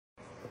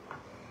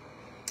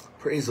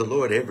Praise the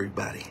Lord,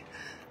 everybody.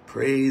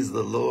 Praise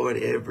the Lord,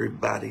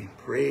 everybody.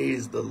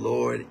 Praise the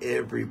Lord,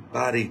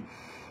 everybody.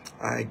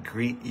 I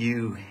greet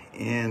you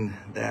in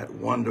that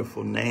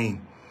wonderful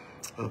name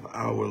of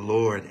our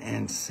Lord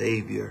and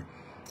Savior,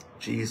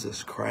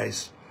 Jesus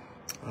Christ.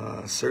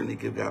 Certainly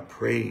give God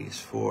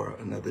praise for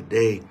another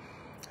day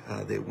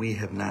that we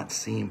have not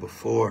seen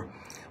before,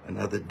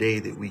 another day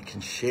that we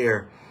can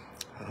share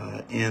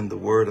in the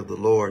word of the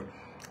Lord.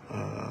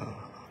 The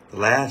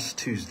last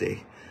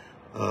Tuesday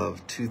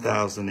of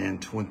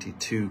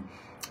 2022,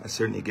 I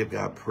certainly give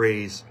God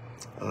praise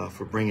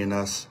for bringing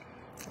us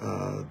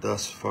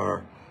thus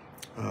far.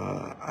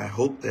 I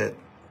hope that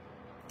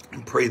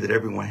and pray that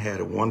everyone had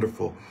a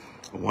wonderful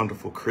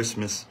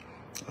Christmas,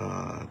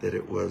 that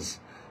it was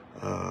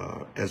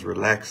as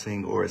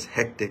relaxing or as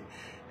hectic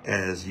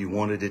as you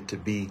wanted it to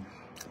be.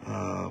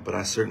 But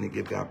I certainly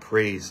give God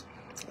praise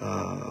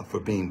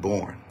for being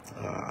born.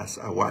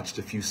 I watched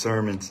a few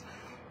sermons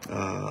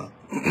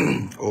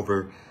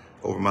over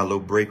my little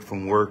break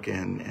from work,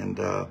 and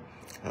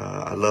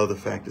I love the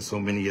fact that so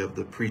many of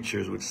the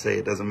preachers would say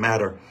it doesn't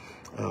matter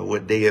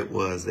what day it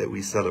was that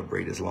we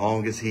celebrate, as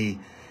long as he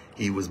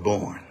was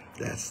born.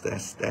 That's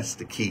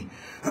the key.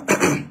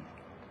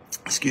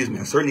 Excuse me.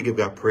 I certainly give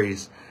God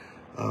praise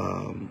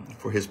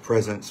for his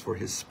presence, for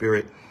his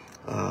spirit.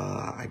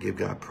 I give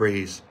God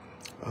praise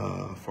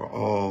for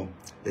all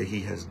that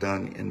he has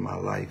done in my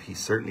life. He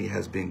certainly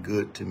has been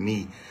good to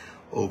me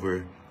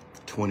over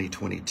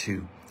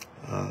 2022.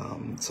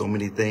 So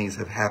many things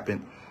have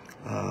happened,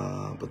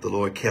 but the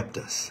Lord kept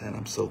us, and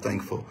I'm so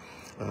thankful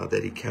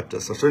that he kept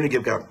us. I certainly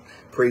give God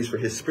praise for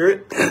his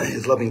spirit,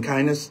 his loving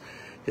kindness,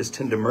 his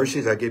tender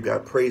mercies. I give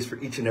God praise for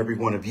each and every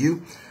one of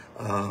you.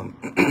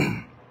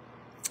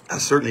 I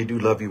certainly do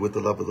love you with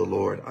the love of the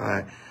Lord.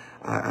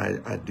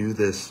 I do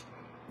this,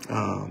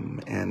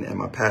 and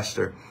my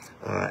pastor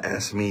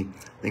asked me,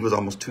 I think it was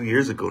almost 2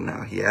 years ago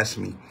now, he asked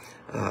me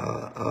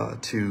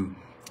to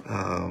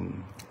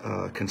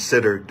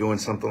consider doing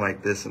something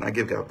like this, and I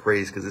give God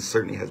praise because it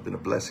certainly has been a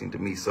blessing to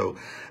me. So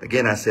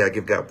again, I say I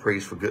give God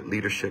praise for good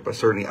leadership. I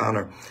certainly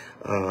honor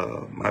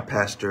my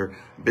pastor,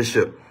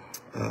 Bishop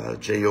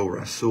J.O.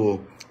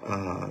 Rasul,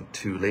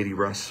 to Lady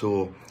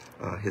Rasul,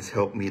 his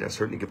helpmeet. I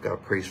certainly give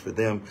God praise for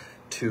them.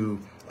 To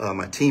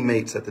my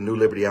teammates at the New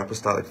Liberty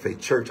Apostolic Faith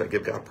Church, I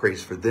give God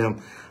praise for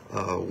them.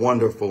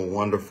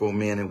 Wonderful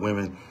men and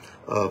women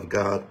of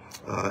God.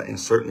 And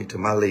certainly to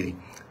my lady,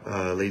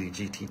 Lady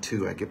GT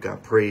too, I give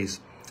God praise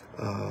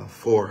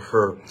for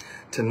her.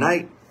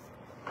 Tonight,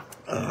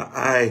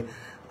 I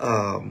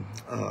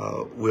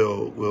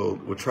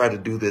will try to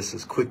do this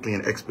as quickly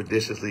and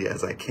expeditiously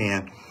as I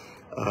can.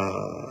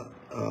 The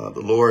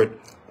Lord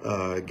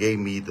gave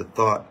me the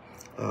thought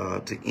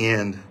to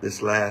end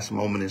this last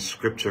moment in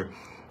scripture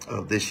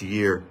of this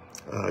year.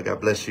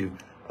 God bless you,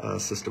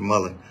 Sister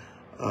Mullen.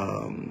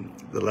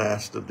 The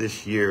last of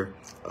this year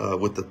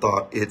with the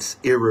thought, it's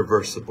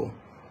irreversible.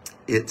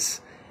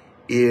 It's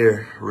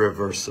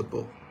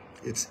irreversible.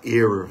 It's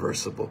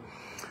irreversible.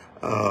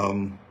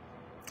 One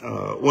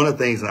of the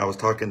things, and I was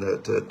talking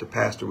to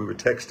Pastor, we were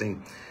texting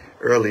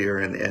earlier,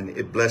 and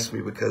it blessed me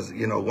because,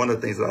 you know, one of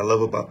the things that I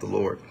love about the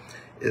Lord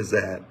is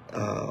that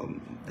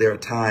there are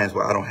times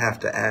where I don't have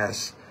to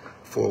ask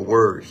for a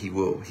word. He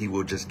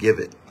will just give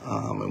it.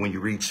 And when you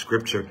read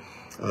scripture,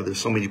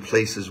 there's so many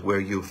places where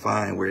you'll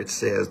find where it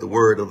says the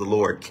word of the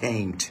Lord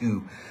came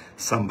to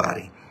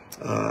somebody.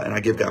 And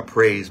I give God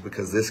praise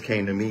because this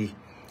came to me,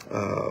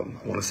 I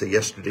want to say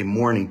yesterday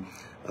morning,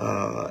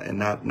 and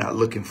not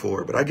looking for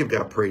it. But I give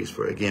God praise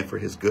for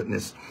his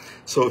goodness.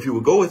 So if you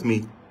will go with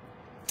me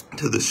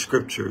to the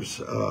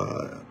scriptures,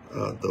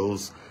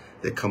 those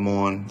that come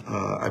on,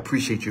 I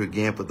appreciate you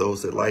again for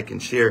those that like and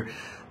share.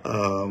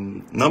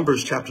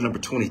 Numbers chapter number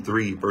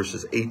 23,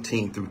 verses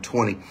 18 through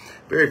 20.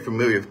 Very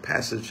familiar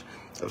passage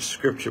of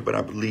scripture, but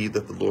I believe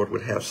that the Lord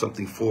would have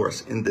something for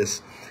us in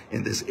this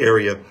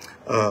area.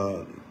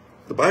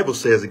 The Bible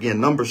says, again,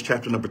 Numbers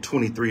chapter number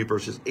 23,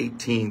 verses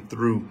 18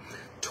 through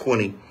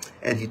 20.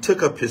 And he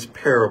took up his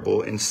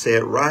parable and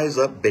said, Rise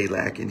up,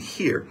 Balak, and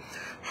hear.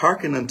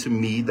 Hearken unto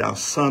me, thou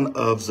son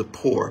of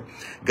Zippor.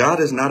 God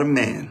is not a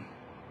man.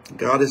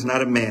 God is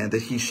not a man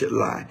that he should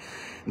lie,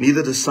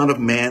 neither the son of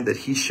man that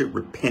he should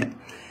repent.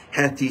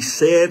 Hath he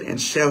said,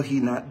 and shall he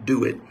not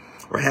do it?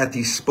 Or hath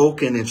he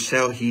spoken, and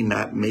shall he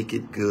not make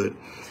it good?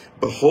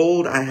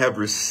 Behold, I have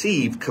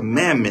received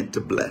commandment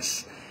to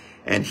bless,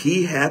 and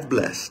he hath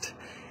blessed,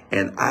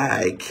 and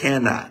I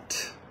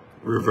cannot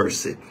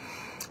reverse it.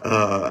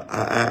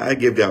 I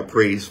give God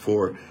praise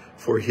for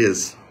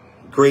his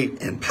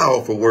great and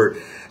powerful word.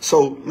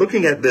 So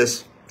looking at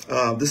this,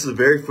 this is a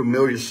very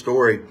familiar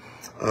story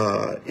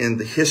in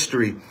the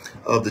history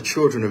of the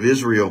children of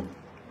Israel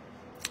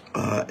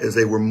as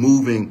they were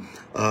moving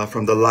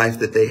from the life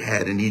that they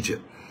had in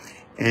Egypt.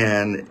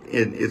 And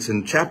it's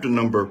in chapter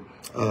number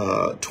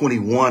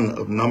 21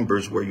 of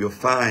Numbers where you'll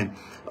find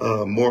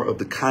more of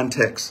the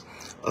context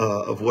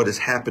of what is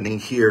happening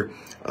here.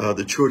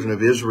 The children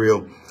of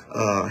Israel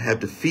have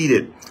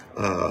defeated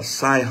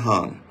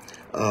Sihon,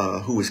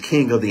 who was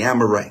king of the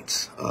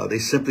Amorites. They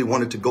simply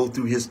wanted to go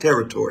through his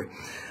territory.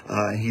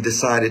 He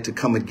decided to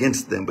come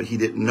against them, but he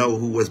didn't know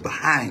who was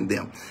behind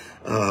them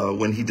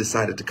when he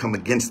decided to come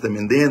against them.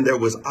 And then there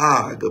was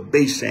Og of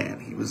Bashan.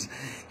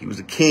 He was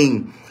a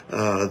king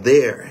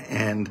there,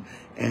 and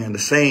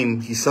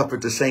he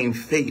suffered the same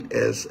fate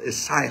as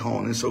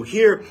Sihon. And so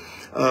here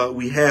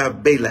we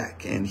have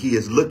Balak, and he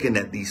is looking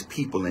at these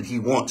people, and he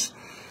wants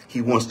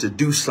to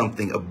do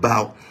something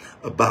about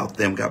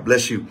them. God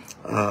bless you,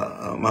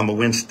 Mama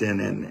Winston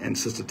and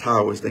Sister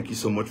Towers. Thank you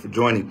so much for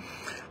joining.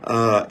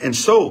 And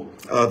so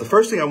the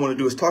first thing I want to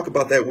do is talk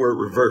about that word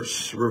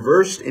reverse.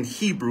 Reversed in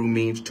Hebrew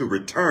means to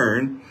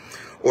return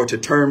or to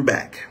turn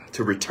back.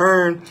 To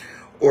return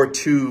or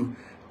to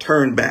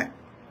turn back.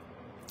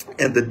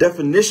 And the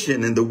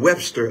definition in the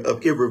Webster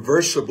of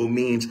irreversible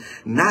means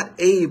not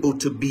able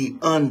to be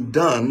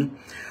undone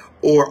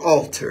or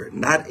altered.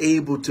 Not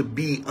able to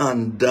be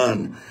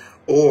undone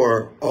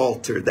or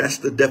altered. That's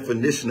the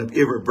definition of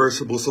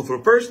irreversible. So for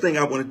the first thing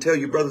I want to tell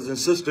you, brothers and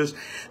sisters,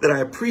 that I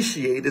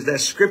appreciate is that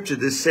scripture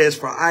that says,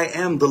 "For I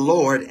am the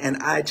Lord and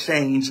I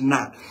change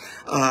not."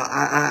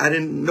 I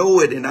didn't know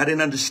it and I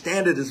didn't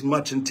understand it as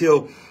much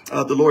until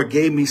the Lord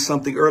gave me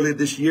something earlier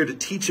this year to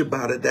teach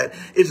about it, that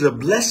it is a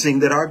blessing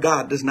that our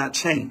God does not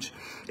change.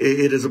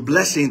 It is a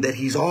blessing that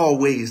he's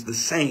always the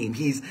same.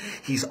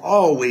 He's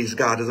always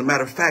God. As a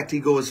matter of fact, he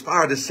goes as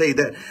far to say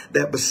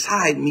that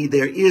beside me,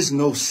 there is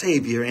no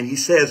savior. And he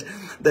says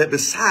that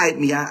beside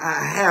me,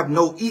 I have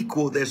no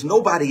equal. There's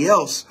nobody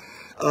else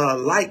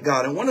like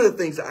God. And one of the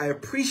things that I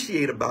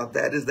appreciate about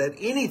that is that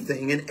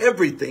anything and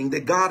everything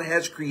that God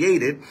has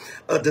created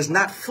does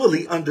not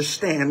fully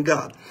understand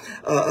God.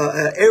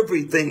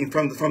 Everything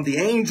from the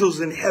angels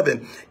in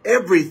heaven,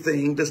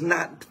 everything does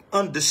not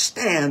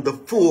understand the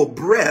full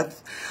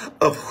breadth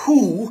of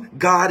who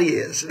God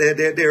is.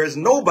 There is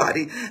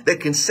nobody that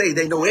can say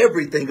they know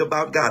everything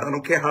about God. I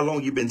don't care how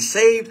long you've been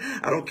saved.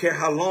 I don't care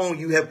how long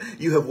you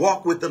have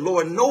walked with the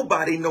Lord.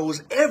 Nobody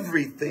knows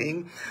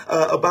everything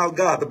about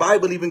God. The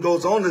Bible even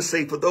goes on to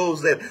say, for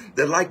those that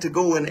like to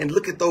go and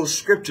look at those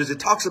scriptures, it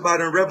talks about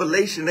in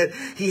Revelation that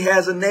he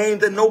has a name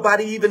that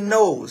nobody even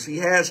knows. He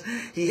has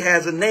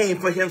a name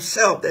for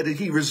himself that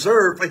he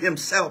reserved for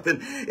himself.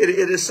 And it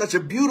is such a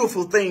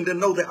beautiful thing to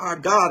know that our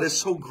God is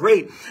so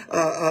great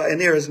and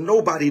there is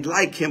nobody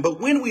like him. But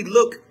when we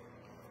look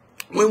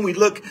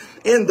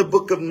in the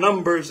book of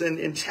Numbers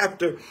in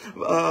chapter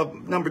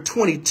number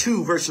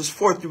 22, verses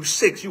 4 through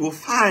 6, you will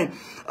find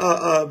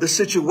the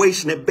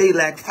situation that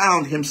Balak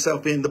found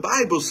himself in. The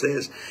Bible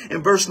says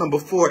in verse number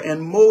 4,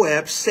 "And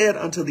Moab said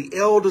unto the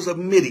elders of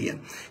Midian,"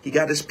 he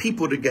got his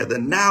people together,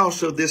 "Now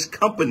shall this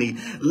company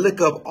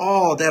lick up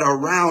all that are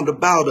round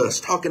about us,"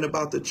 talking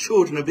about the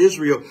children of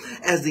Israel,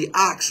 "as the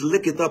ox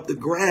licketh up the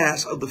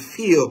grass of the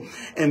field."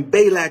 And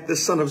Balak the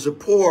son of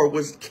Zippor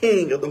was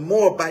king of the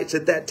Moabites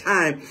at that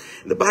time.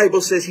 The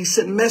Bible says he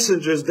sent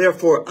messengers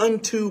therefore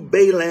unto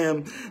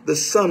Balaam the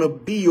son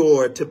of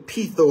Beor to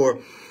Pethor,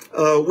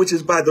 which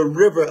is by the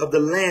river of the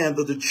land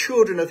of the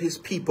children of his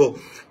people,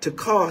 to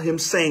call him,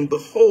 saying,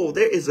 "Behold,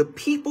 there is a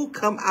people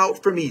come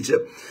out from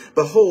Egypt.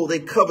 Behold, they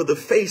cover the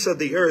face of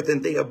the earth,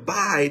 and they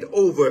abide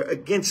over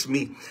against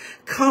me.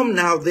 Come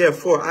now,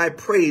 therefore, I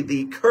pray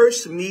thee,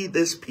 curse me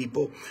this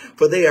people,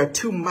 for they are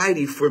too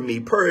mighty for me.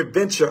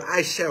 Peradventure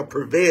I shall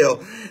prevail,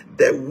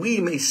 that we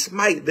may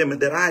smite them, and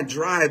that I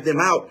drive them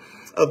out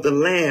of the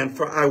land.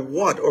 For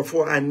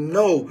I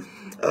know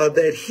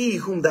that he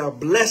whom thou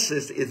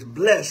blessest is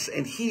blessed,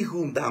 and he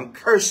whom thou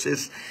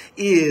cursest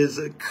is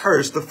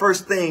cursed." The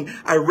first thing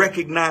I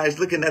recognize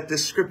looking at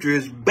this scripture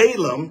is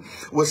Balaam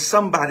was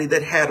somebody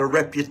that had a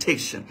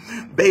reputation.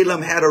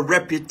 Balaam had a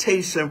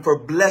reputation for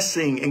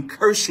blessing and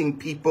cursing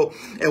people,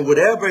 and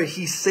whatever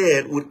he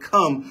said would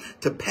come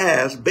to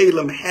pass.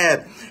 Balaam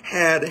had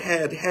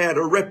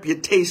a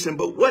reputation.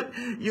 But what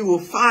you will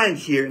find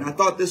here, and I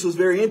thought this was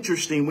very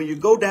interesting, when you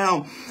go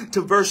down to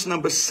verse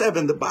number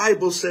 7, the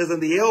Bible says,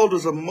 "And the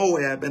elders of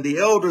Moab and the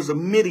elders of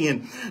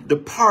Midian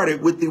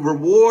departed with the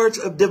rewards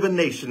of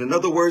divination." In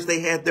other words,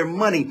 they had their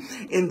money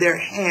in their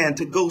hand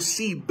to go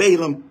see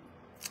Balaam.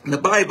 And the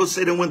Bible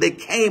said, "And when they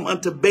came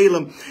unto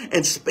Balaam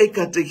and spake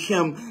unto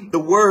him the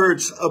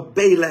words of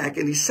Balak,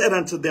 and he said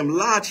unto them,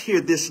 Lodge here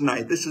this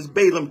night." This is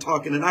Balaam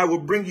talking. "And I will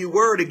bring you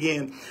word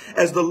again,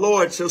 as the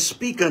Lord shall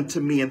speak unto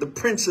me." And the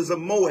princes of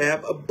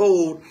Moab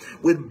abode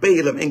with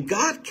Balaam. And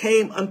God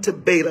came unto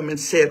Balaam and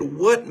said,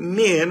 "What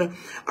men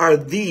are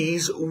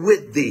these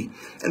with thee?"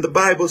 And the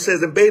Bible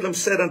says, "And Balaam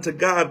said unto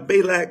God,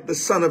 Balak the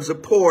son of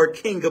Zippor,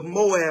 king of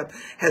Moab,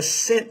 has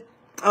sent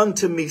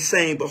unto me,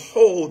 saying,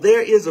 Behold,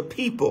 there is a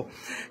people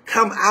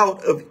come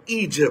out of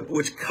Egypt,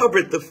 which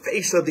covered the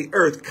face of the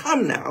earth.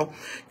 Come now,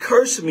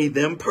 curse me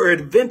them,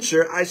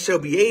 peradventure I shall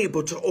be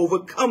able to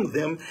overcome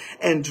them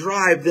and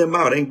drive them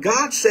out." And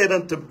God said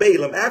unto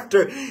Balaam,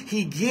 after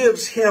he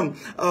gives him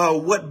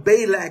what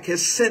Balak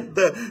has sent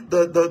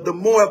the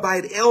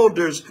Moabite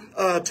elders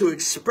to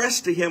express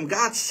to him,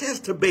 God says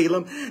to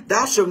Balaam,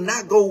 "Thou shalt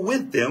not go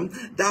with them,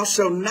 thou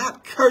shalt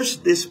not curse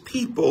this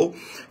people,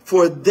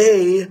 for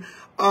they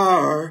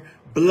are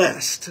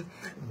blessed."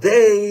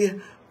 they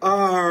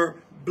are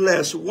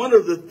blessed. One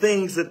of the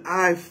things that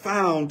I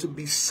found to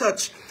be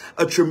such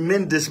a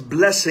tremendous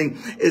blessing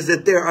is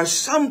that there are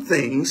some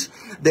things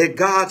that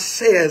God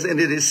says, and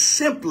it is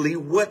simply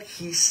what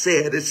he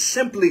said. It's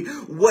simply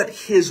what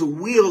his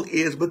will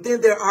is. But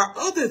then there are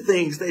other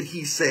things that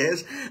he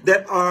says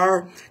that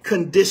are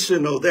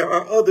conditional. There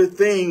are other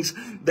things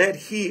that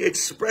he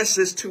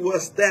expresses to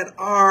us that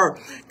are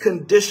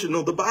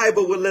conditional. The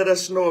Bible will let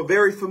us know a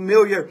very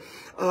familiar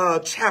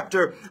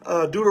chapter,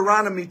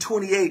 Deuteronomy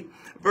 28.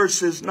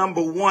 Verses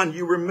number 1,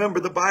 you remember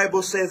the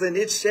Bible says, and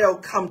it shall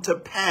come to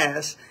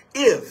pass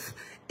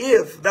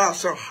if thou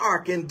shalt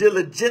hearken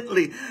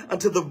diligently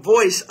unto the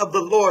voice of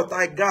the Lord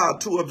thy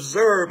God, to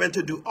observe and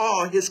to do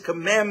all his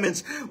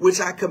commandments, which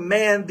I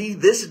command thee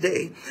this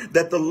day,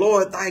 that the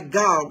Lord thy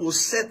God will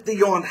set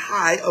thee on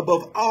high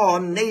above all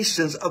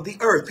nations of the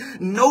earth.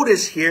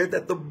 Notice here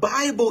that the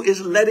Bible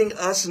is letting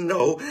us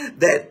know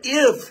that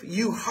if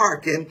you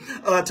hearken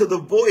to the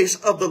voice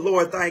of the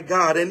Lord thy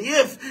God, and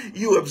if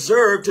you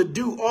observe to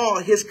do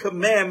all his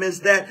commandments,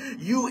 that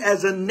you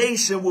as a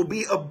nation will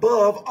be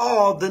above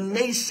all the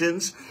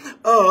nations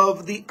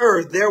of the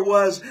earth. There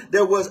was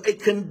a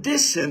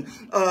condition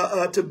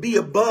to be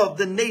above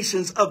the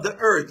nations of the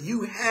earth.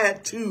 You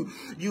had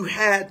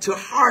to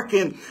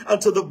hearken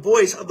unto the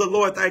voice of the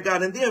Lord thy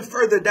God. And then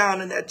further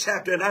down in that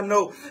chapter, and I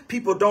know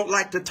people don't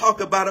like to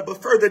talk about it,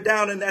 but further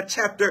down in that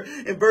chapter,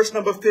 in verse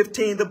number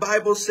 15, the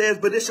Bible says,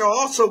 but it shall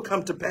also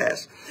come to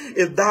pass,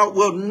 if thou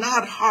wilt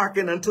not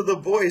hearken unto the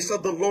voice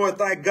of the Lord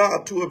thy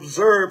God, to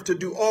observe to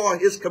do all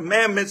his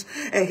commandments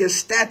and his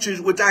statutes,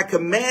 which I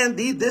command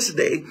thee this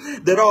day,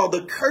 that all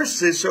the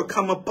curses shall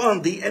come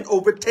upon thee and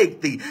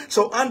overtake thee.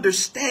 So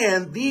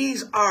understand,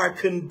 these are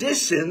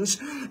conditions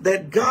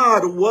that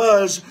God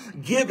was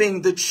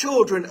giving the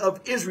children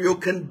of Israel,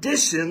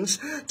 conditions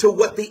to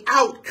what the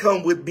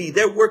outcome would be.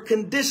 There were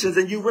conditions,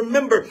 and you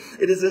remember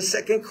it is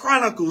in 2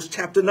 Chronicles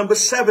chapter number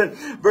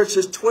 7,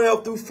 verses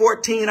 12 through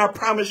 14. I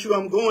promise you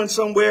I'm going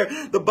somewhere.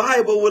 The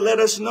Bible will let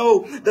us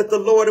know that the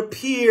Lord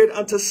appeared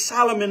unto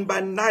Solomon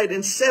by night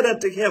and said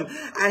unto him,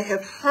 I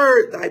have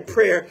heard thy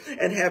prayer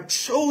and have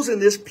chosen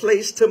this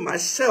place to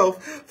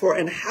myself for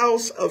an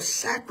house of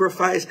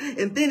sacrifice.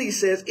 And then he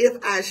says, if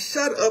I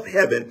shut up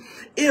heaven,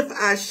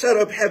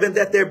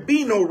 that there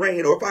be no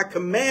rain, or if I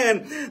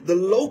command the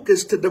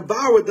locusts to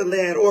devour the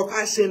land, or if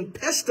I send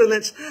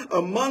pestilence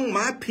among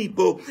my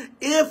people,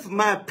 if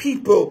my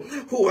people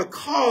who are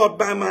called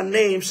by my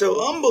name shall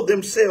humble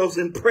themselves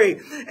and pray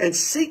and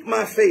seek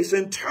my face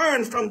and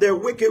turn from their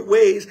wicked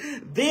ways,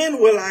 then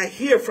will I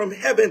hear from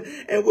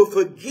heaven and will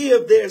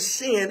forgive their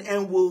sin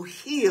and will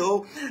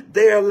heal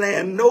their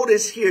land.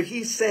 Notice here,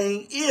 he's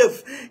saying,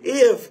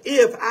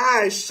 if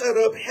I shut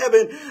up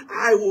heaven,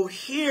 I will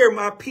hear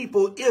my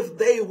people if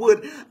they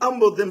would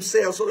humble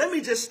themselves. So let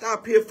me just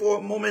stop here for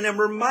a moment and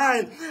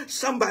remind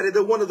somebody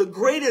that one of the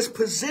greatest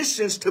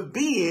positions to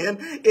be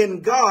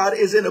in God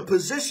is in a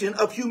position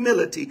of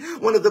humility.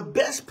 One of the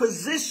best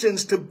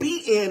positions to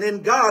be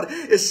in God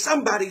is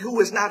somebody who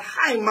is not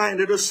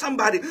high-minded, or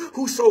somebody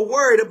who's so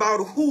worried about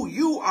who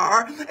you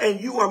are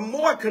and you are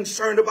more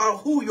concerned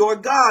about who your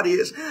God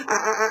is.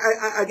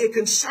 I get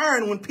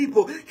concerned when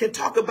people can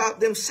talk about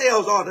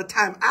themselves all the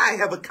time. I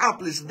have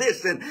accomplished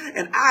this and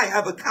I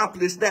have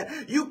accomplished that.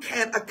 You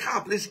can't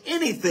accomplish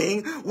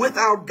anything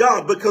without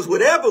God, because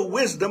whatever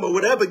wisdom or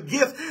whatever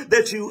gift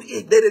that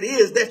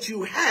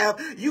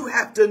you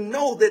have to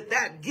know that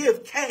that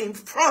gift came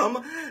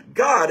from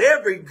God.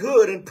 Every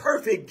good and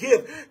perfect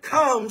gift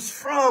comes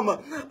from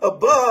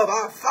above,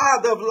 our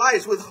Father of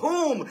lights, with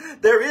whom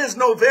there is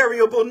no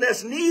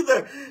variableness,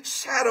 neither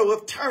shadow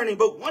of turning.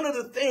 But one of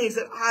the things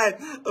that I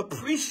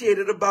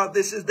appreciated about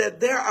this is that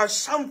there are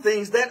some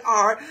things that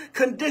are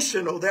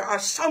conditional. There are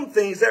some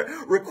things that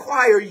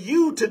require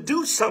you to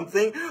do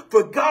something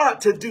for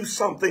God to do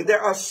something.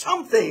 There are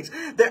some things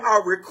that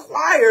are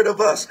required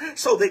of us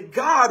so that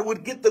God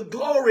would get the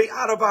glory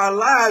out of our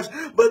lives.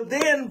 But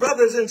then,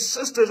 brothers and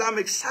sisters, I'm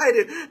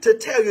excited to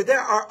tell you there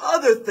are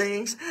other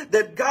things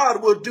that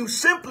God will do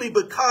simply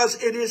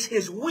because it is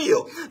his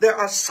will. There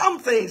are some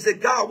things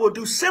that God will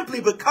do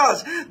simply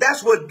because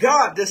that's what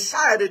God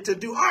decided to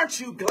do. Aren't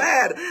you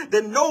glad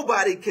that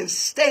nobody can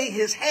stay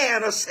his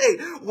hand or say,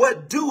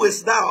 what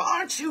doest thou?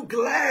 Aren't you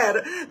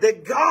glad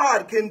that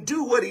God can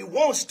do what he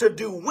wants to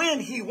do, when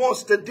he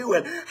wants to do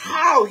it,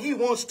 how he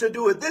wants to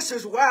do it? This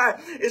is why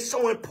it's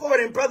so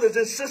important, brothers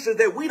and sisters,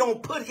 that we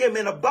don't put him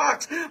in a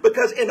box,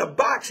 because in a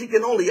box he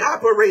can only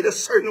operate a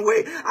certain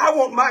way. I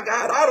want my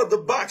God out of the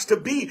box to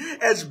be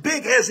as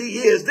big as he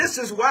is. This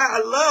is why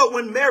I love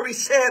when Mary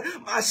said,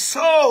 my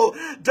soul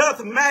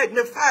doth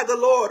magnify the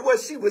Lord. What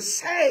she was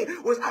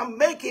saying was, I'm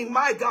making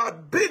my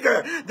God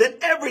bigger than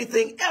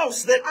everything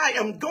else that I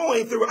am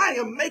going through. I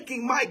am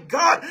making my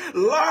God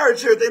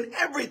larger than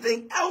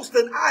everything else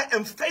that I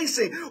am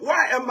facing.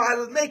 Why am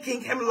I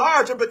making him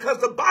larger? Because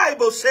the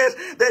Bible says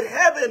that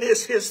heaven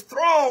is his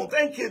throne.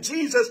 Thank you,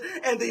 Jesus.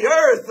 And the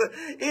earth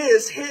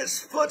is his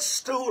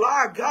footstool.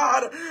 Our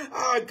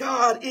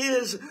God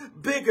is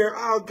bigger.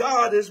 Our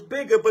God is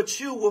bigger. But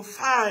you will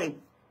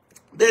find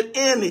that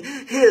in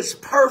his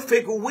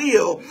perfect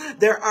will,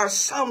 there are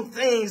some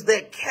things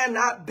that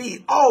cannot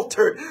be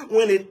altered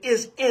when it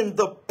is in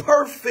the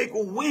perfect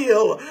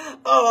will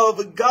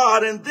of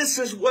God. And this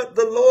is what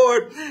the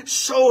Lord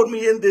showed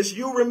me in this.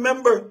 You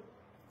remember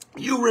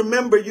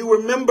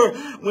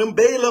when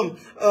Balaam,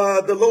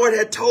 the Lord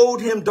had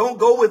told him, don't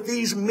go with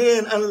these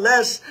men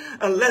unless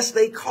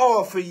they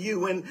call for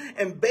you.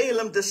 And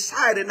Balaam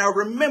decided. Now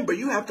remember,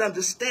 you have to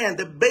understand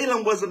that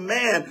Balaam was a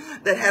man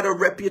that had a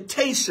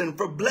reputation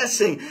for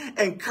blessing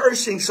and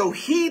cursing. So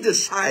he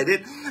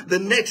decided the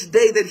next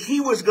day that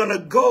he was going to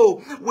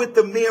go with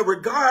the men,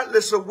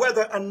 regardless of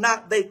whether or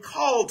not they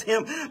called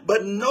him.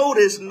 But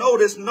notice,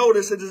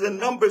 it is in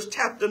Numbers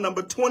chapter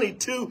number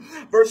 22,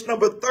 verse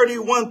number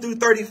 31 through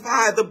 35.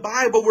 The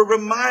Bible will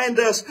remind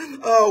us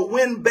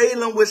when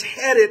Balaam was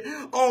headed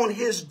on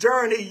his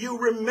journey. You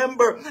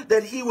remember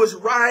that he was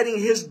riding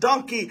his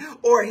donkey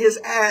or his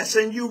ass.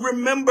 And you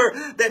remember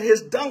that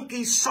his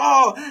donkey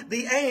saw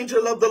the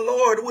angel of the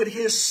Lord with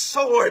his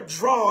sword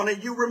drawn.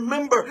 And you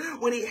remember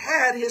when he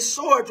had his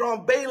sword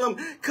drawn, Balaam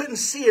couldn't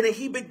see it. And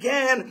he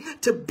began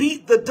to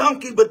beat the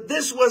donkey. But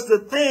this was the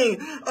thing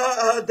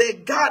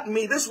that got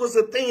me. This was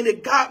the thing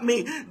that got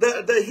me.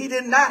 He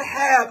did not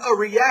have a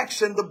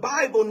reaction. The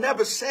Bible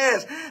never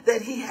says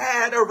that he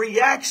had a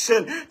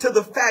reaction to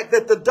the fact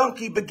that the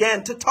donkey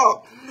began to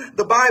talk.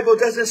 The Bible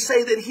doesn't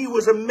say that he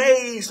was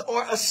amazed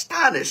or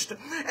astonished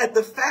at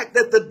the fact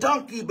that the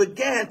donkey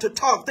began to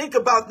talk. Think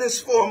about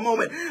this for a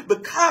moment.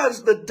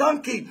 Because the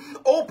donkey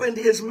opened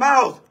his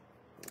mouth,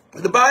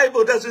 the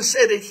Bible doesn't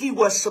say that he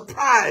was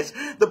surprised.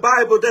 The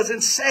Bible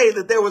doesn't say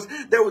that there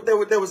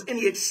was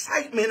any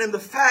excitement in the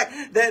fact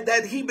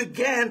that he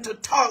began to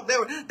talk.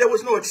 There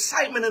was no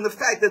excitement in the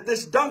fact that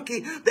this donkey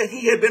that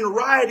he had been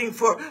riding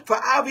for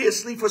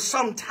obviously for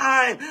some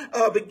time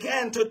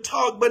began to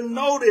talk. But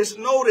notice,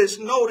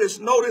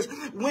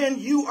 when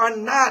you are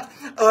not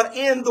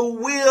in the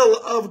will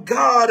of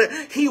God,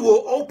 he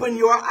will open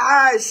your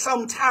eyes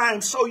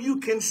sometimes so you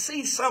can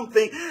see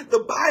something. The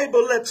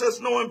Bible lets us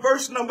know in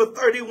verse number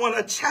 31,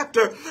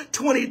 chapter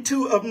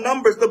 22 of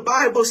Numbers, the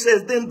Bible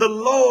says, then the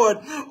Lord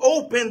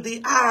opened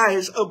the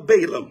eyes of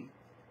Balaam.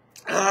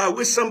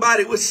 Wish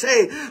somebody would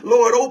say,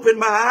 Lord, open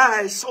my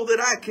eyes so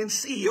that I can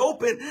see.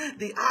 Open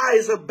the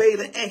eyes of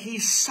Balaam. And he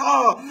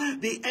saw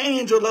the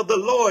angel of the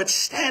Lord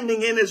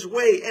standing in his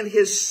way and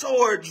his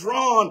sword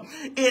drawn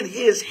in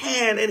his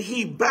hand. And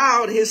he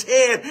bowed his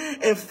head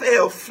and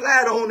fell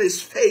flat on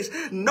his face.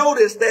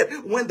 Notice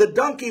that when the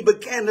donkey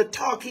began to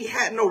talk, he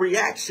had no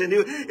reaction.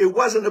 It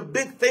wasn't a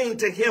big thing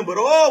to him. But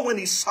when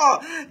he saw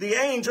the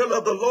angel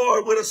of the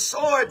Lord with a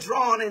sword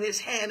drawn in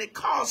his hand, it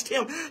caused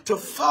him to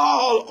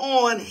fall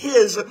on his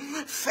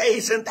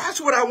face. And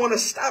that's what I want to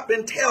stop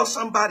and tell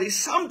somebody.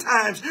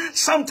 Sometimes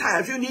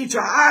you need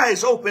your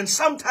eyes open.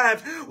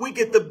 Sometimes we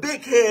get the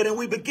big head and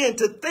we begin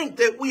to think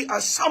that we are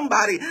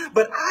somebody.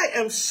 But I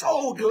am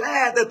so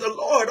glad that the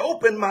Lord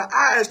opened my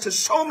eyes to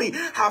show me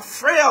how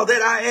frail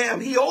that I am.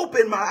 He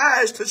opened my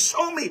eyes to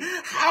show me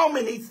how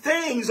many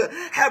things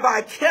have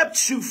I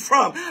kept you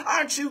from.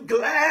 Aren't you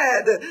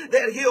glad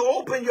that he'll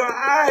open your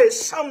eyes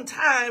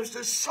sometimes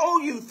to show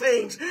you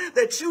things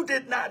that you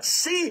did not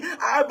see?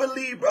 I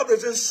believe,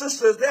 brothers and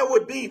sisters, there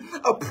would be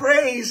a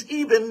praise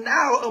even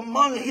now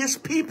among his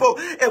people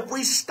if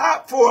we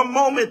stop for a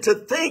moment to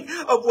think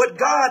of what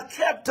God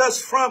kept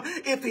us from.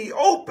 If he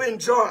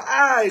opened your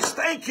eyes,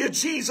 thank you,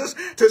 Jesus,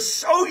 to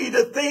show you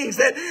the things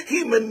that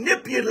he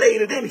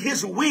manipulated in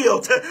his will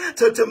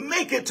to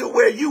make it to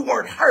where you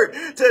weren't hurt,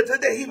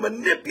 that he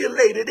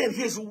manipulated in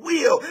his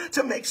will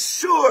to make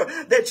sure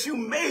that you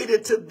made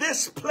it to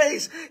this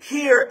place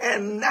here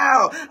and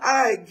now.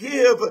 I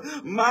give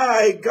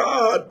my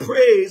God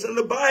praise. And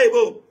the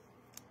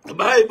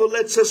Bible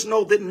lets us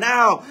know that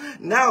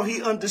now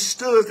he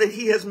understood that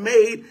he has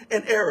made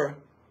an error.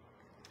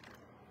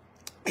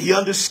 He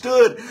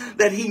understood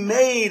that he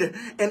made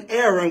an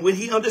error. And when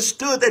he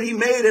understood that he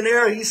made an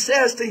error, he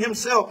says to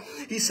himself,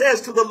 he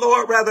says to the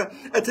Lord, rather,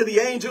 to the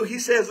angel, he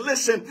says,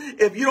 listen,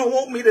 if you don't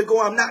want me to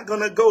go, I'm not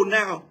going to go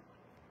now.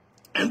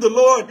 And the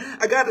Lord,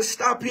 I got to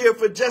stop here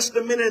for just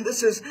a minute.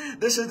 This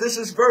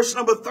is verse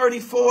number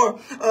 34.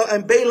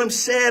 And Balaam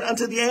said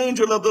unto the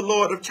angel of the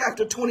Lord of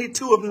chapter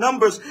 22 of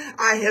Numbers,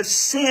 I have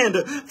sinned,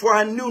 for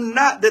I knew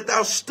not that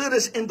thou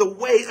stoodest in the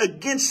way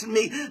against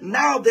me.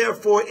 Now,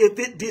 therefore, if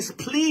it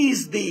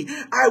displease thee,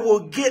 I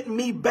will get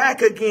me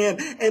back again.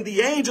 And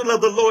the angel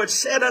of the Lord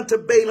said unto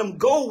Balaam,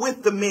 go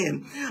with the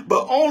men,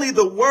 but only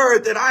the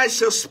word that I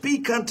shall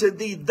speak unto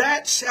thee,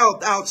 that shalt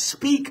thou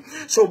speak.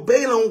 So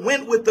Balaam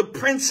went with the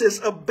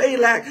princes of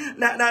Balak.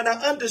 Now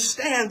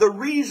understand the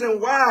reason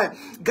why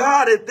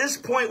God at this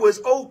point was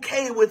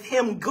okay with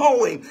him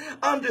going.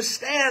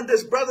 Understand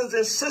this, brothers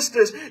and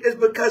sisters, is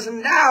because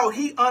now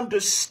he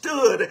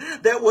understood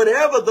that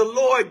whatever the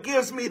Lord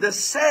gives me to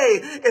say,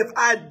 if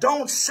I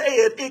don't say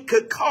it, it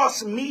could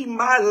cost me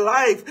my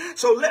life.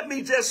 So let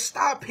me just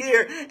stop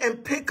here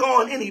and pick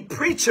on any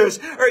preachers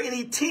or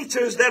any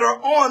teachers that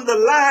are on the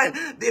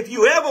line. If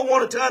you ever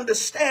wanted to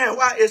understand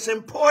why it's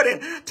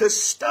important to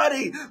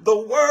study the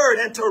word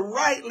and to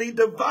rightly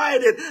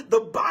divide it. The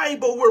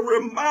Bible will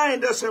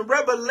remind us in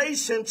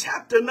Revelation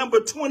chapter number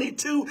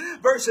 22,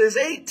 verses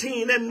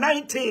 18 and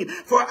 19,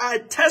 for I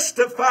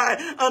testify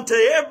unto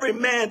every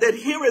man that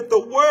heareth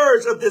the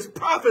words of this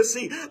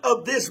prophecy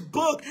of this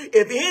book,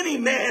 if any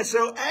man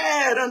shall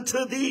add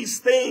unto these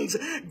things,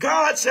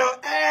 God shall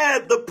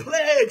add the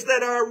plagues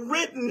that are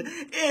written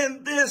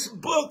in this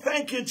book.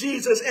 Thank you,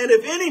 Jesus. And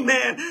if any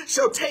man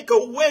shall take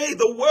away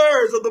the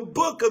words of the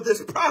book of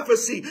this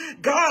prophecy,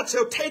 God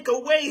shall take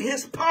away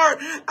his part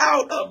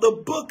out of the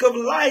book of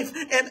life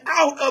and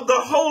out of the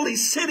holy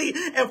city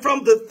and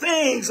from the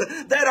things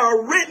that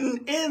are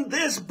written in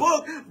this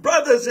book.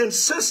 Brothers and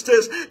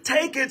sisters,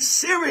 take it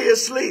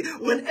seriously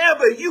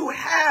whenever you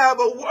have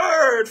a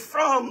word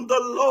from the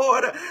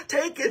Lord.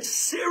 Take it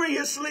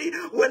seriously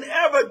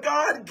whenever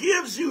God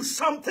gives you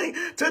something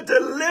to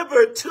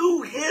deliver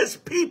to his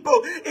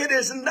people. It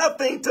is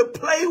nothing to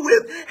play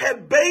with.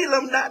 Had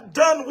Balaam not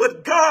done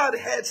what God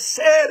had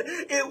said,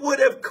 it would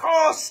have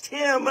cost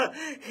him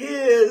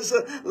his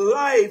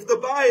life. The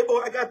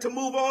Bible, I got to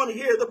move on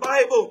here. The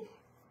Bible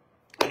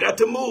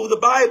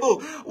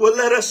will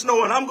let us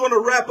know, and I'm going to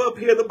wrap up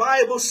here. The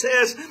Bible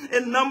says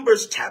in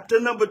Numbers chapter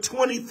number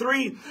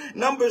 23,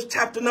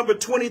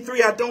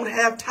 I don't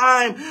have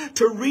time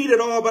to read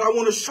it all, but I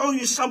want to show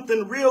you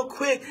something real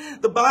quick.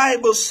 The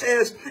Bible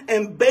says,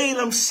 and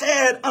Balaam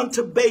said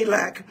unto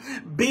Balak,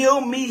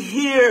 build me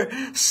here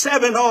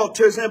 7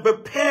 altars and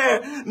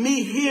prepare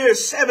me here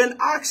 7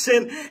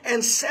 oxen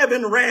and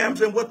 7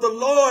 rams. And what the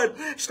Lord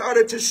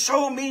started to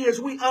show me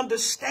is we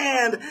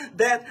understand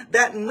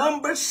that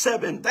number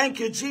 7, thank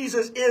you,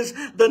 Jesus, is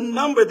the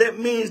number that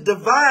means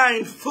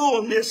divine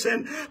fullness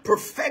and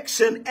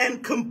perfection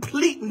and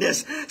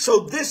completeness.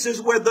 So this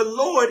is where the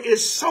Lord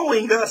is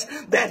showing us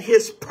that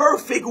his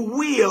perfect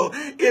will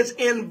is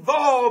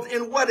involved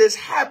in what is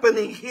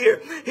happening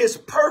here. His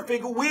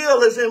perfect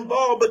will is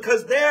involved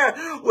because there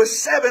were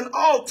 7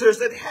 altars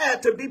that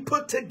had to be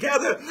put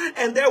together,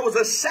 and there was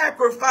a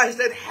sacrifice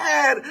that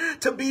had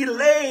to be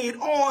laid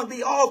on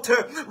the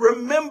altar.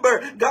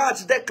 Remember,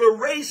 God's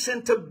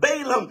declaration to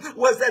Balaam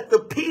was that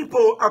the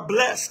people are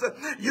blessed.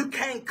 You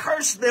can't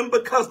curse them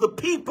because the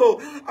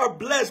people are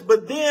blessed.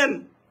 But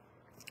then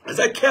as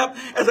I kept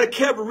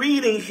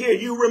reading here,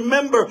 you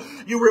remember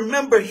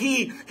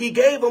he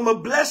gave him a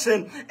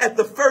blessing at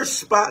the first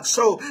spot.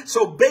 So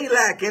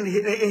Balak in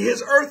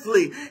his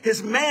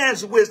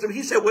man's wisdom,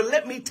 he said, well,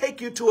 let me take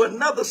you to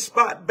another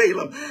spot,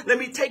 Balaam. Let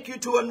me take you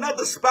to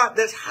another spot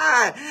that's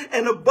high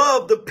and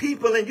above the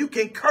people, and you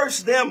can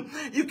curse them.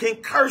 You can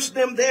curse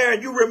them there.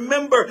 And you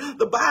remember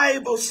the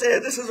Bible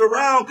said, this is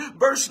around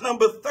verse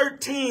number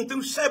 13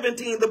 through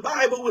 17. The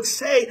Bible would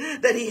say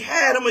that he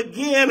had him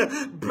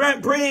again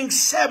bring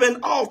 7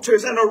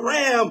 altars and a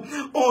ram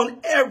on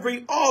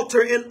every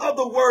altar. In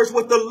other words,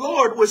 what the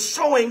Lord was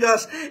showing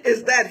us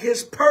is that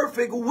his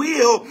perfect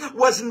will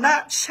was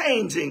not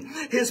changing.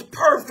 His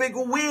perfect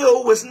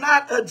will was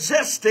not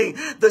adjusting.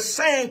 The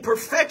same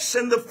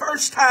perfection the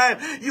first time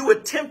you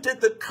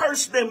attempted to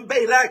curse them,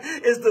 Balak,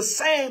 is the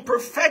same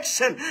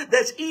perfection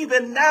that's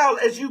even now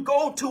as you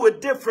go to a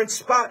different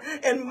spot.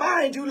 And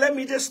mind you, let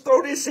me just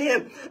throw this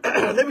in.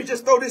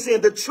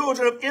 The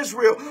children of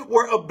Israel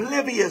were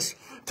oblivious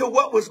to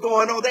what was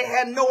going on. They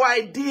had no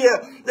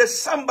idea that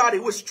somebody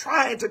was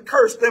trying to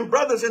curse them.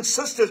 Brothers and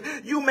sisters,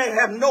 you may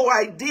have no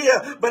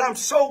idea, but I'm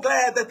so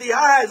glad that the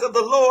eyes of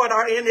the Lord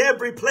are in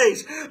every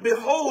place,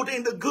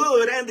 beholding the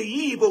good and the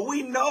evil.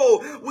 We know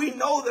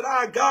that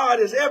our God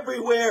is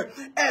everywhere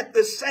at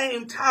the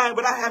same time.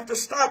 But I have to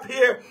stop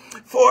here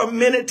for a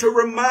minute to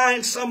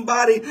remind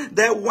somebody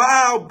that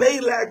while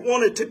Balak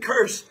wanted to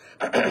curse,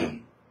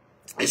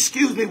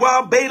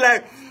 while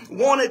Balak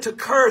wanted to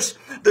curse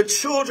the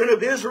children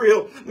of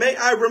Israel, may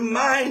I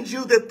remind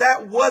you that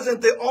that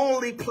wasn't the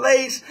only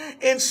place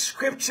in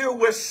Scripture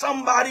where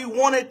somebody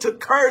wanted to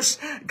curse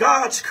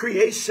God's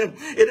creation.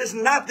 It is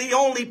not the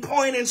only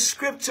point in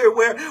Scripture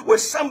where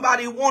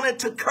somebody wanted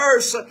to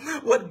curse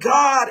what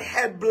God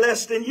had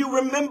blessed. And you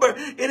remember,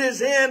 it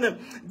is in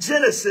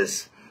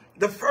Genesis,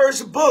 the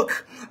first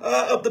book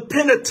of the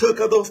Pentateuch,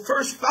 of those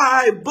first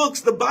 5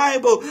 books. The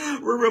Bible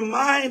will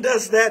remind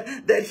us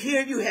that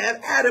here you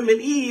have Adam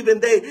and Eve,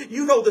 and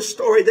you know the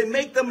story. They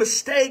make the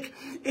mistake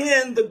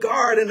in the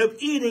garden of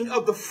eating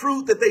of the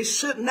fruit that they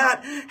should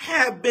not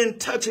have been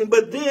touching.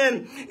 But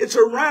then it's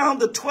around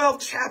the 12th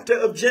chapter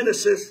of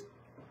Genesis,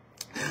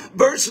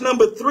 verse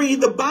number 3,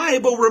 the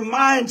Bible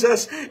reminds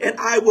us, and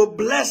I will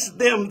bless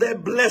them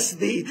that bless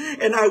thee,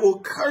 and I will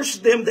curse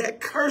them that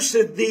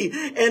curseth thee,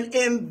 and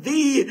in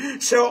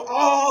thee shall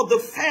all the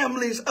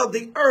families of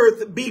the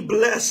earth be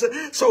blessed.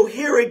 So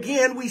here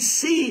again we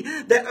see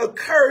that a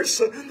curse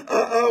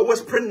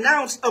was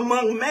pronounced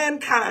among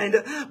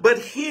mankind, but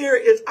here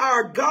is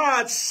our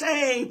God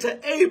saying to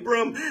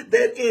Abram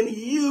that in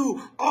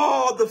you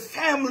all the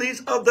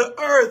families of the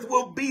earth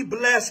will be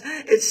blessed.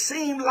 It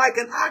seemed like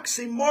an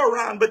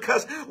oxymoron,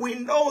 because we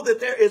know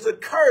that there is a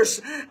curse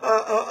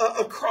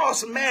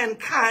across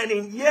mankind,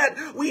 and yet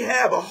we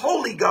have a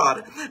holy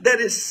God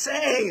that is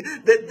saying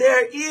that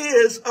there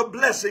is a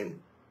blessing.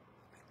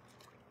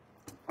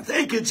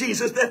 Thank you,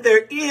 Jesus, that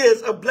there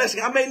is a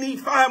blessing. I may need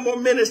 5 more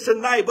minutes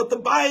tonight, but the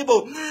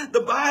Bible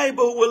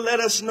will let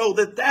us know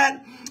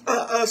that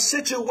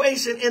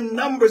situation in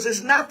Numbers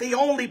is not the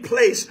only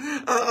place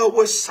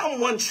where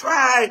someone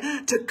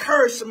tried to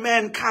curse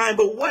mankind.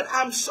 But what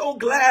I'm so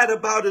glad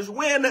about is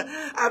when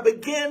I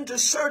begin to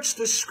search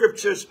the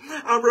scriptures,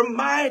 I'm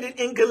reminded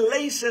in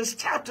Galatians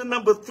chapter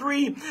number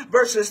 3,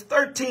 verses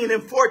 13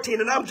 and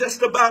 14, and I'm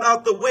just about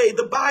out the way.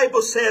 The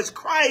Bible says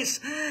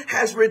Christ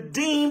has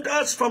redeemed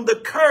us from the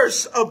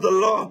curse of the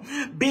law,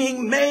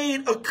 being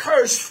made a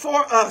curse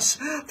for us.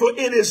 For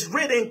it is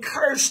written,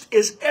 cursed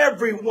is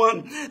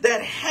everyone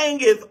that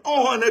hangeth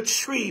on a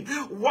tree.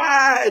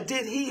 Why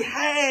did he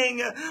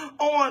hang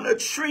on a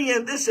tree?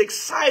 And this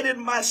excited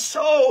my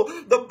soul.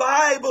 The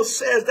Bible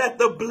says that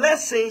the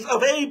blessings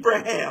of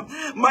Abraham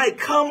might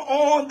come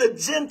on the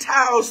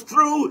Gentiles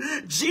through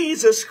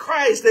Jesus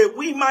Christ, that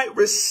we might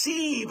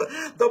receive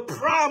the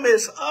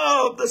promise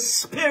of the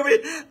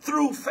Spirit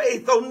through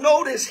faith. Oh,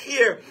 notice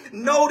here,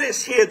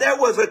 there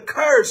was a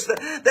curse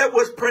that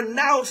was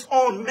pronounced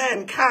on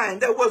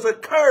mankind. There was a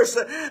curse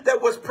that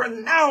was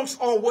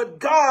pronounced on what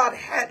God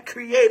had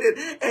created,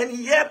 and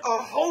yet a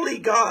holy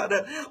God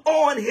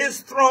on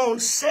his throne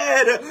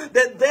said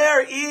that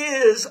there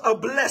is a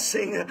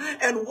blessing,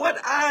 and what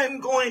I'm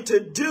going to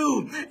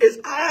do is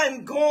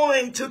I'm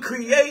going to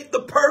create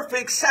the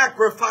perfect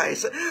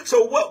sacrifice.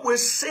 So what we're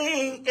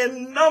seeing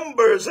in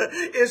Numbers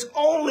is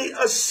only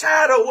a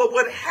shadow of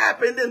what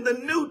happened in the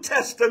New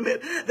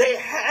Testament. They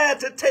had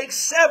to take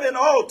 7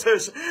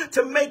 altars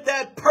to make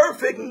that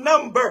perfect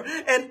number,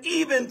 and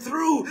even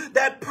through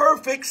that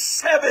perfect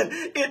 7,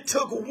 it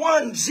took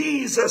one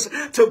Jesus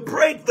to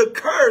break the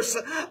curse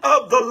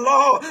of the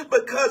law,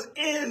 because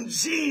in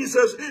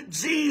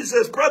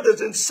Jesus,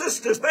 brothers and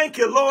sisters, thank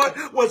you, Lord,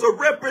 was a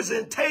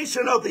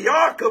representation of the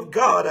ark of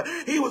God.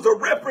 He was a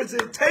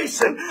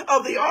representation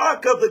of the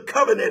ark of the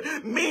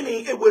covenant,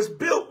 meaning it was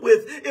built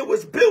with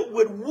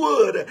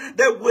wood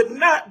that would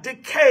not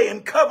decay,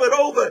 and covered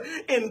over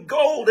in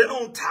gold, and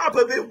on top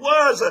of it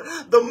was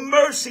the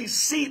mercy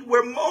seat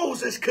where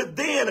Moses could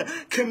then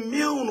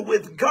commune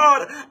with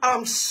God.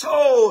 I'm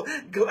so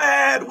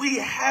glad we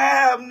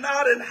have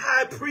not an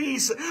high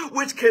priest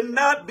which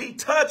cannot be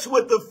touched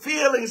with the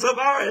feelings of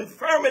our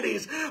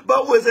infirmities,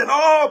 but was in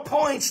all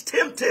points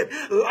tempted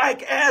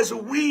like as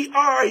we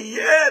are,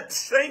 yet,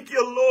 thank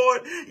you,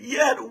 Lord,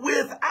 yet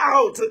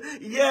without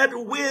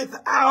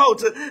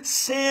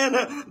sin.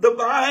 The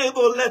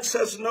Bible lets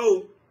us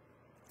know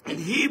in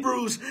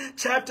Hebrews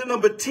chapter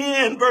number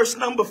 10, verse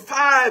number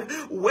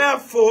 5,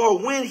 wherefore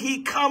when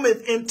he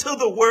cometh into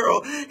the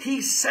world,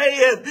 he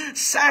saith,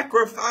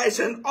 sacrifice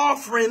and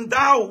offering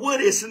thou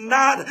wouldest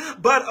not,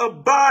 but a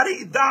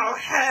body thou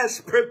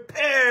hast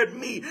prepared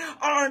me.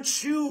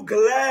 Aren't you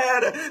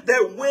glad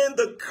that when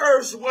the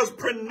curse was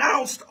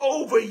pronounced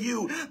over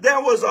you,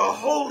 there was a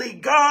holy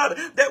God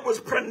that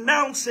was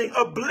pronouncing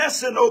a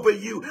blessing over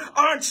you?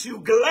 Aren't you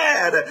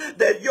glad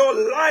that your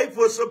life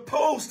was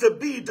supposed to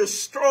be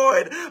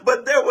destroyed,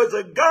 but there was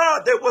a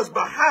God that was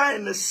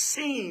behind the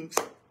scenes?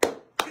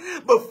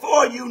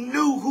 Before you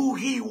knew who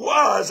he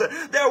was,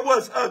 there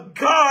was a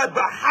God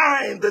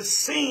behind the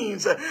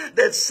scenes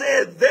that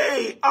said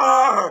they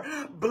are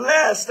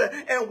blessed.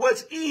 And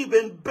what's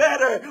even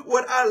better,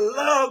 what I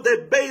love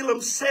that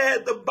Balaam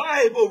said, the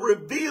Bible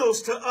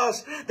reveals to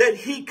us that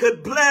he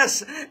could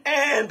bless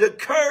and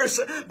curse.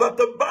 But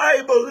the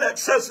Bible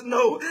lets us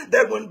know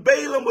that when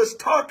Balaam was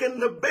talking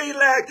to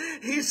Balak,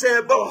 he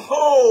said,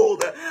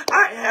 behold,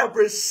 I have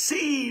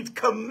received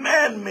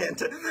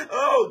commandment.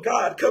 Oh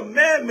God,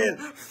 commandment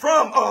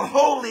from a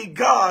holy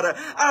God.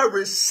 I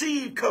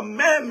received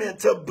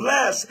commandment to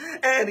bless,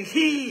 and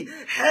he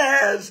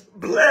has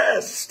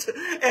blessed,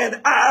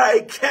 and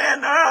I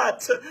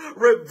cannot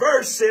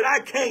reverse it. I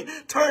can't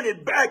turn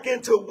it back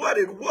into what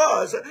it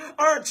was.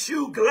 Aren't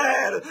you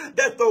glad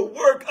that the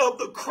work of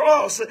the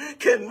cross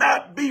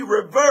cannot be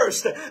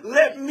reversed?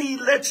 Let me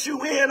let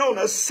you in on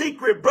a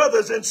secret,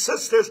 brothers and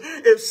sisters.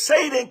 If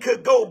Satan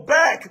could go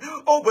back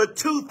over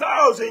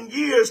 2,000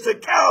 years to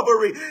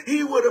Calvary,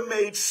 he would have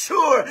made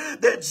sure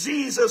that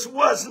Jesus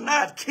was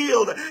not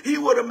killed. He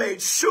would have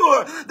made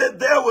sure that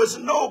there was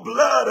no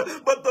blood.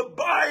 But the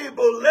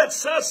Bible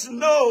lets us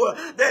know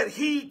that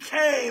he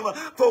came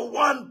for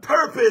one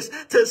purpose,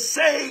 to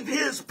save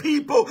his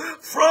people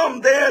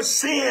from their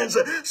sins.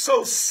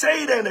 So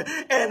Satan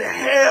and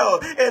hell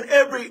and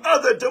every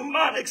other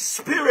demonic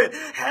spirit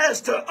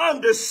has to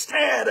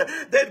understand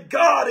that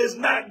God is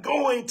not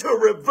going to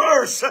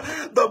reverse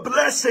the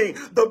blessing.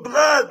 The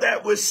blood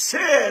that was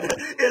shed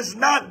is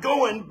not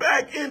going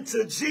back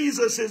into Jesus'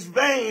 Jesus'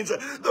 veins.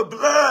 The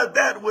blood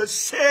that was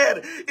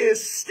shed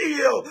is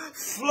still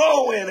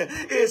flowing.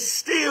 It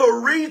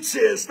still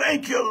reaches,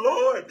 thank you,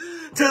 Lord,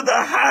 to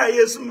the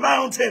highest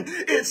mountain.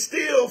 It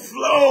still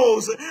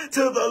flows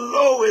to the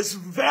lowest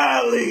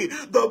valley.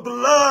 The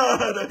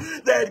blood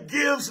that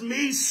gives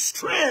me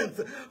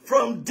strength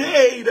from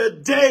day to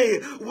day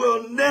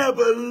will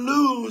never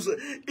lose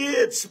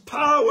its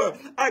power.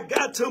 I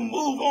got to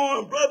move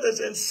on, brothers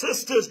and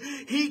sisters.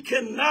 He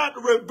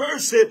cannot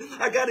reverse it.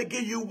 I got to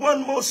give you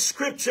one more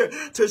scripture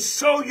to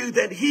show you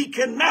that he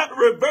cannot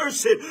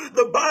reverse it.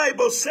 The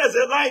Bible says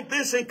it like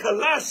this in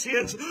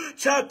Colossians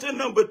chapter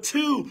number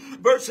 2,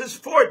 verses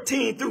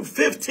 14 through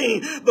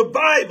 15. The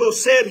Bible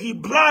said he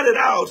blotting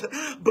out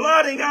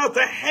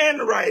the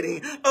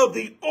handwriting of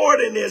the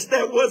ordinance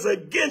that was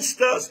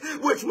against us,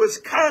 which was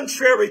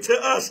contrary to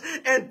us,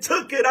 and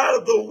took it out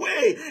of the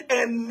way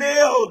and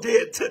nailed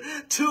it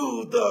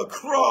to the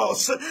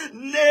cross.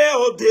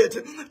 Nailed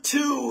it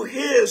to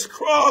his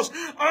cross.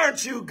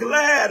 Aren't you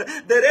glad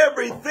that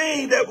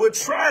everything that would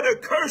try to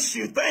curse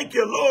you, thank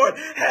you, Lord,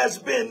 has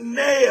been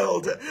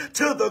nailed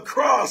to the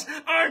cross?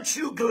 Aren't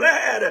you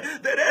glad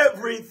that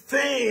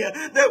everything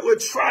that would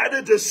try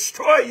to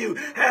destroy you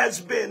has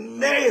been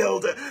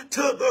nailed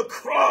to the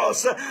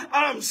cross?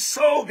 I'm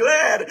so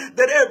glad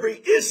that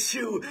every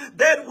issue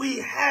that we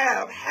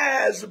have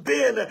has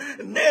been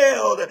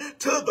nailed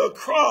to the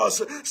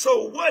cross.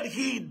 So what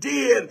he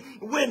did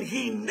when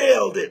he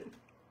nailed it,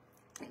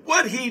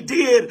 what he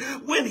did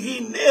when he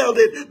nailed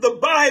it, the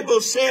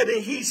Bible said,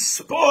 and he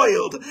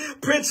spoiled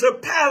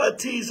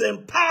principalities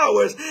and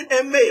powers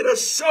and made a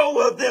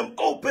show of them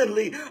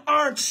openly.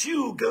 Aren't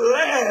you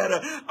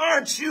glad?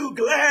 Aren't you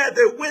glad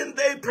that when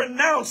they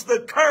pronounced the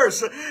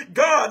curse,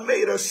 God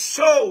made a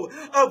show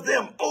of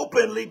them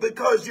openly,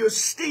 because you're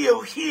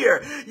still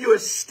here. You're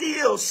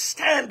still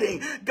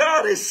standing.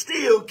 God is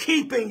still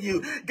keeping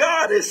you.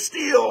 God is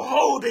still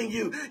holding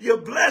you.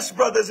 You're blessed,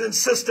 brothers and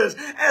sisters,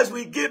 as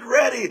we get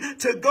ready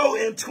to go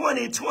in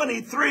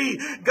 2023.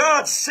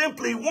 God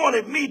simply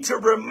wanted me to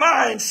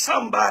remind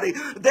somebody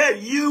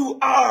that you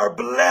are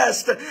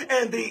blessed,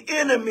 and the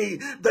enemy,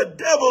 the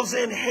devils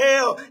in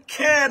hell,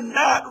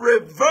 cannot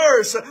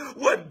reverse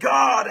what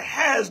God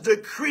has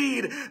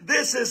decreed.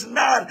 This is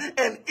not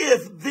an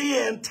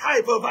if-then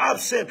type of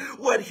option.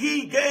 What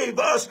he gave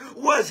us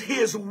was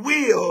his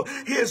will.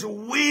 His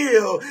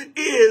will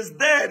is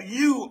that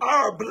you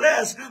are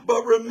blessed.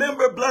 But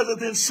remember,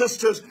 brothers and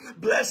sisters,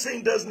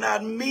 blessing does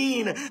not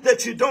mean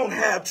that you don't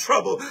have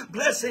trouble.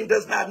 Blessing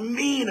does not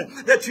mean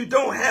that you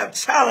don't have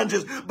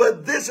challenges.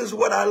 But this is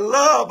what I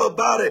love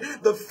about it.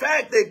 The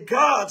fact that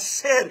God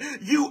said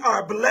you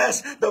are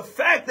blessed. The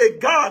fact that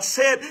God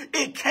said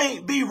it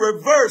can't be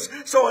reversed.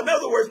 So in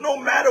other words, no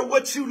matter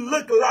what you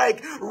look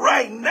like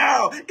right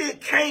now, it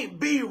can't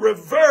be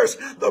reversed.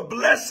 The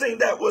blessing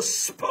that was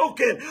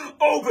spoken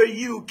over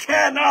you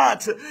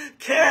cannot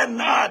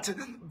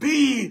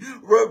be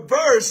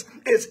reversed.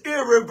 It's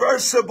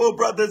irreversible,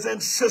 brothers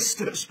and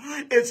sisters.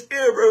 It's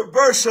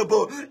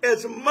irreversible.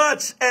 As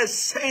much as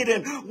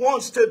Satan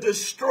wants to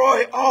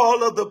destroy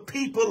all of the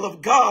people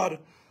of God,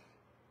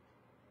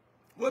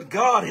 what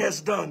God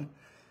has done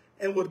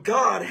and what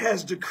God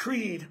has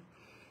decreed,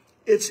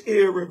 it's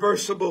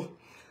irreversible.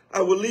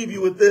 I will leave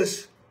you with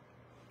this.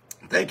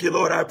 Thank you,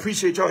 Lord. I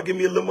appreciate y'all giving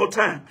me a little more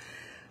time.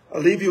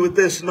 I'll leave you with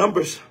this.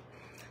 Numbers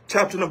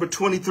chapter number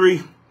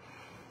 23.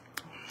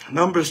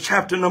 Numbers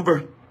chapter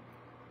number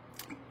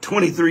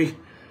 23,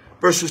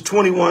 verses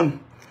 21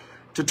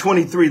 to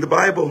 23. The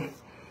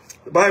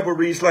Bible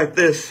reads like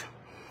this.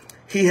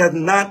 He hath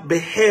not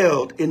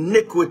beheld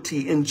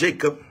iniquity in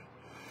Jacob,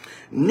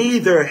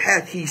 neither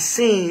hath he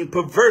seen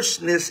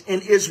perverseness in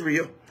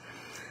Israel.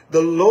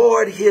 The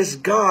Lord his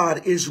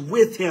God is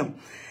with him,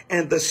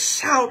 and the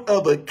shout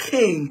of a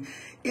king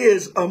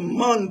is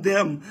among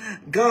them.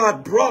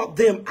 God brought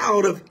them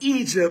out of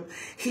Egypt.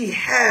 He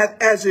had,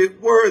 as it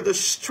were, the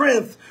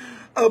strength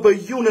of a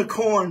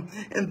unicorn.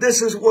 And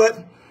this is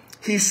what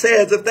he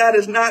says. If that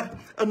is not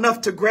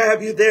enough to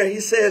grab you there, he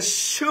says,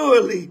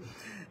 surely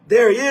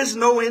there is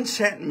no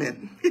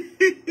enchantment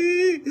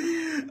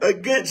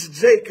against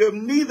Jacob,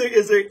 neither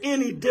is there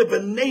any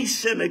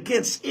divination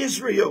against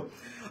Israel.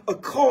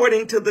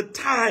 According to the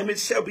time it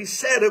shall be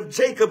said of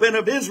Jacob and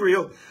of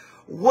Israel,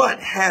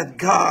 what hath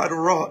God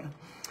wrought?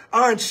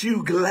 Aren't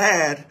you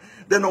glad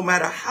that no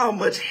matter how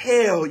much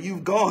hell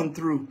you've gone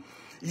through,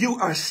 you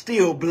are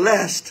still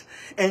blessed,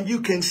 and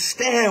you can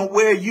stand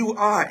where you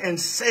are and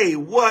say,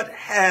 what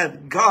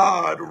hath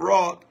God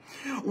wrought?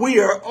 We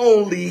are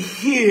only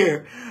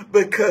here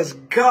because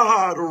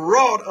God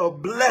wrought a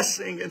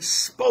blessing and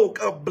spoke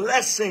a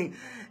blessing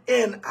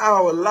in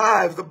our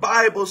lives. The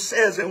Bible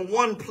says in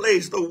one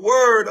place, the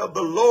word of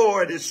the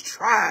Lord is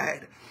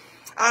tried.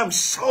 I'm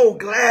so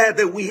glad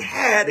that we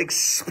had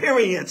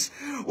experience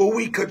where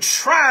we could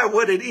try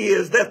what it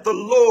is that the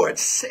Lord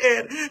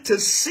said to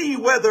see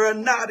whether or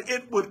not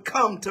it would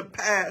come to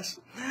pass.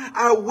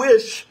 I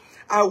wish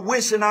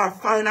in our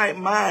finite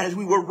minds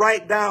we would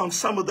write down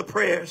some of the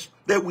prayers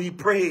that we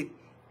prayed.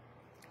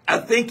 I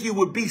think you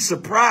would be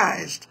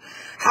surprised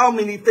how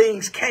many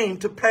things came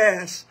to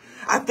pass.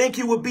 I think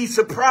you would be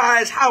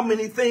surprised how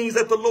many things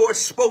that the Lord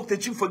spoke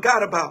that you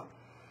forgot about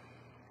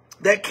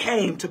that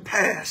came to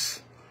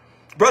pass.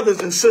 Brothers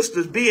and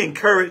sisters, be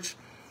encouraged.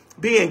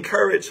 Be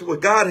encouraged.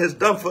 What God has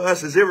done for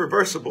us is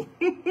irreversible.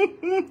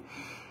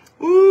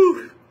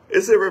 Ooh,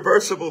 it's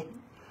irreversible.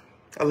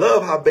 I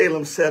love how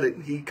Balaam said it.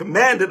 He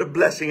commanded a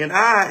blessing, and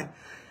I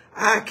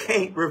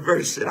can't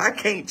reverse it. I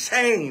can't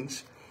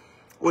change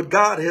what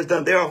God has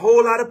done. There are a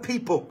whole lot of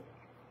people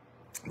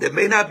that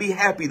may not be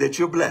happy that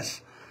you're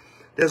blessed.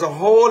 There's a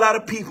whole lot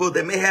of people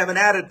that may have an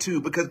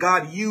attitude because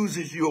God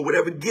uses you or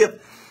whatever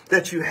gift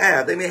that you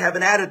have. They may have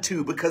an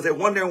attitude because they're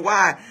wondering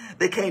why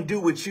they can't do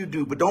what you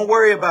do. But don't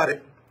worry about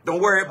it.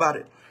 Don't worry about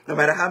it. No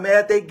matter how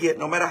mad they get,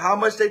 no matter how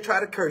much they try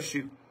to curse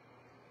you,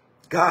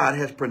 God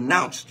has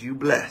pronounced you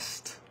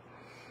blessed.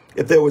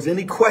 If there was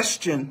any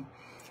question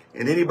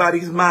in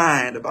anybody's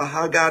mind about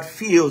how God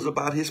feels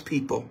about his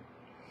people,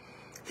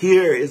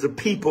 here is a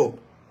people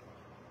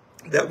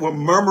that were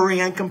murmuring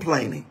and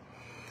complaining.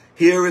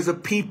 Here is a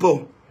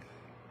people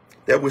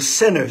that were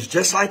sinners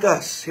just like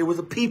us. Here was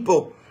a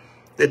people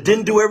that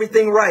didn't do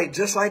everything right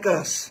just like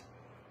us.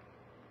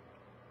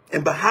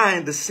 And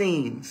behind the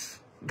scenes,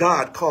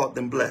 God called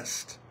them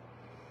blessed.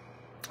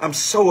 I'm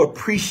so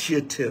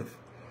appreciative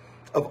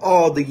of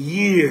all the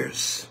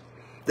years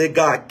that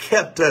God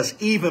kept us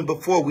even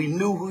before we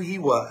knew who he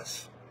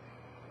was,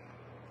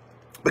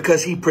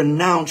 because he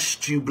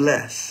pronounced you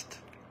blessed.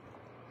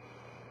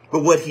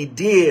 But what he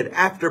did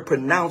after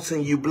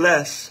pronouncing you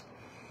blessed,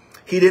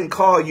 he didn't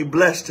call you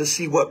blessed to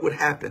see what would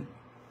happen.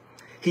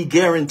 He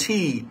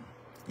guaranteed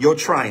your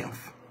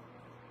triumph.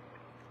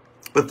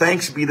 But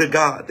thanks be to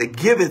God that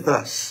giveth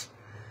us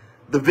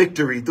the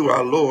victory through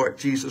our Lord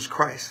Jesus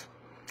Christ.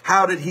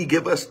 How did he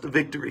give us the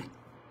victory?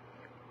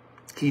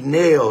 He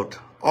nailed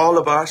all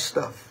of our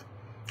stuff,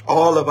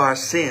 all of our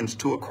sins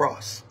to a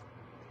cross,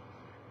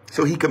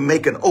 so he can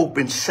make an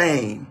open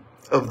shame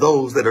of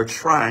those that are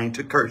trying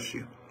to curse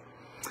you.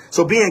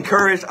 So be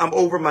encouraged. I'm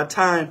over my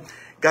time.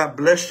 God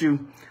bless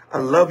you. I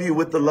love you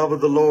with the love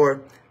of the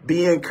Lord.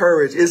 Be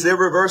encouraged. It's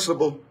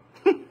irreversible.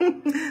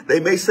 They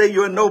may say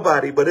you're a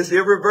nobody, but it's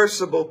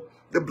irreversible.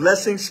 The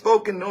blessing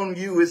spoken on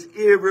you is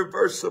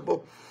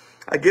irreversible.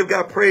 I give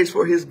God praise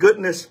for his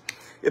goodness.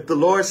 If the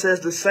Lord says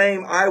the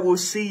same, I will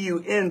see you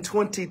in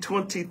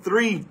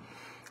 2023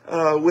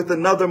 with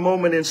another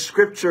moment in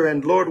scripture.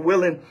 And Lord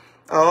willing,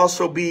 I'll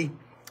also be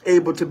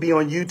able to be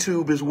on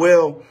YouTube as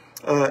well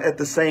at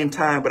the same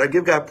time. But I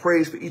give God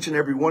praise for each and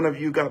every one of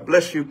you. God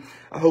bless you.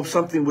 I hope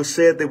something was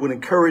said that would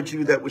encourage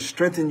you, that would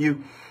strengthen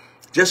you.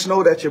 Just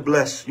know that you're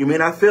blessed. You may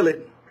not feel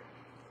it,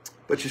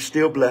 but you're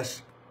still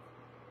blessed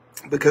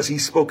because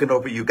he's spoken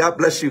over you. God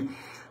bless you.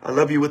 I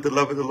love you with the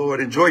love of the Lord.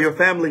 Enjoy your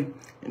family.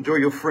 Enjoy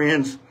your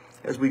friends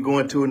as we go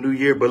into a new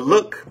year. But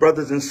look,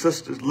 brothers and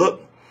sisters,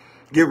 look,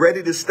 get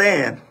ready to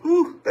stand.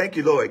 Whew, thank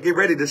you, Lord. Get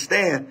ready to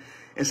stand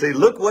and say,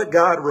 look what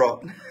God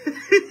wrought.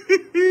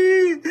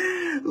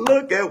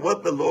 Look at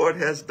what the Lord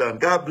has done.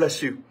 God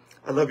bless you.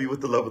 I love you with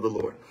the love of the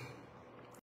Lord.